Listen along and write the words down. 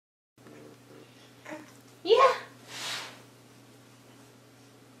Yeah.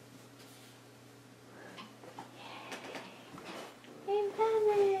 Hey,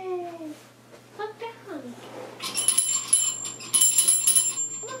 Benig. Look down.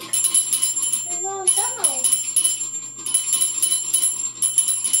 Look. There's all down.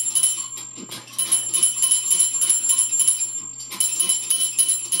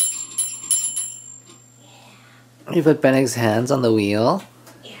 You put Benig's hands on the wheel.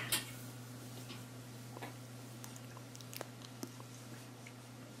 Yeah.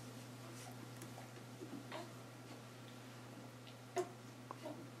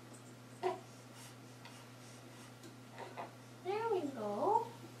 There we go.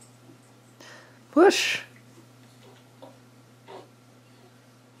 Push.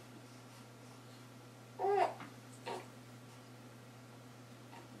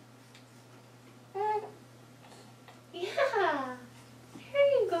 Yeah. There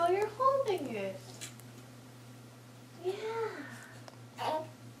you go. You're holding it. Yeah.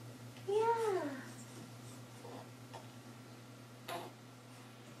 Yeah.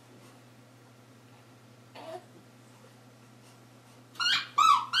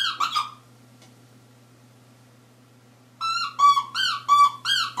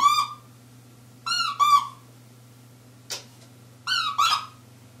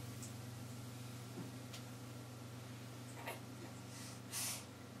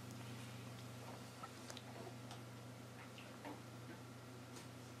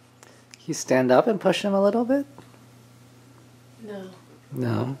 You stand up and push him a little bit? No.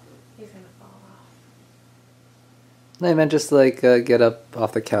 No. He's gonna fall off. No, I meant just like get up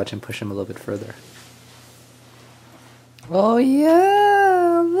off the couch and push him a little bit further. Oh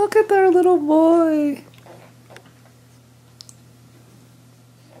yeah! Look at our little boy!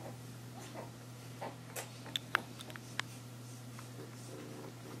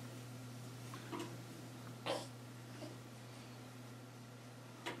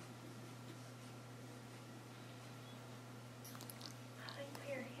 How do you put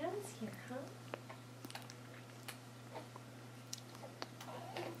your hands here, huh?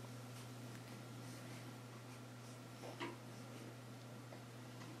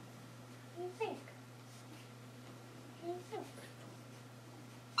 What do you think? What do you think?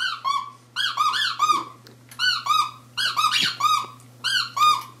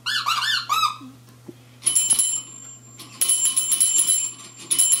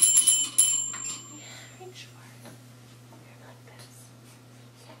 Reach for it. Here, like this.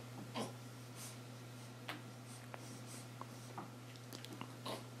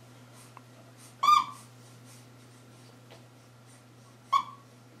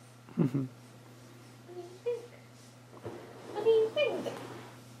 Mhm. What do you think? What do you think?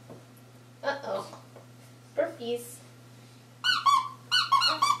 Uh-oh. Burpees.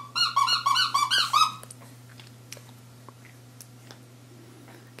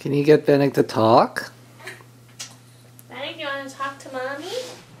 Can you get Benig to talk? Benig, do you want to talk to Mommy?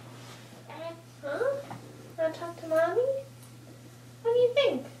 Huh? Want to talk to Mommy? What do you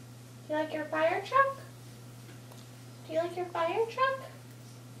think? Do you like your fire truck? Do you like your fire truck?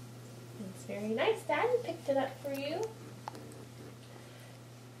 It's very nice. Daddy picked it up for you.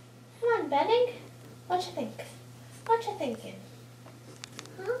 Come on, Benig. What you think? What you thinking?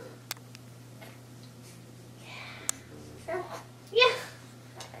 Huh? Yeah.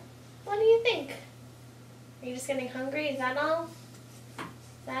 What do you think? Are you just getting hungry? Is that all? Is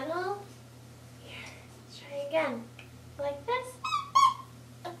that all? Here, let's try again. Like this.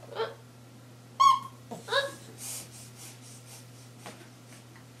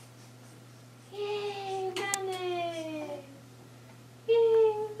 Yay, Benig!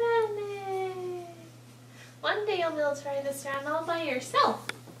 Yay, Benig! One day you'll be able to try this around all by yourself.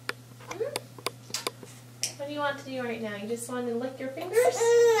 Hmm? What do you want to do right now? You just want to lick your fingers?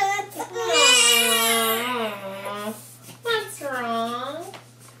 Aww. What's wrong?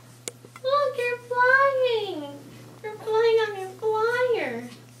 Look, you're flying. You're flying on your flyer.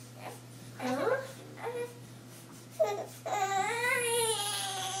 Huh?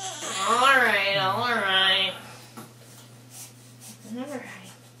 Alright, alright.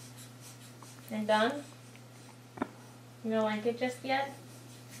 Alright. You're done? You don't like it just yet?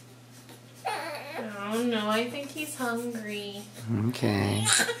 Oh no, I think he's hungry. Okay.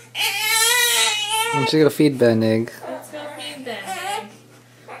 Why don't you go feed Benig? Let's go feed them.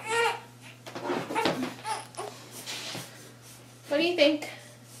 What do you think?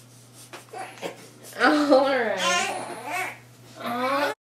 Alright.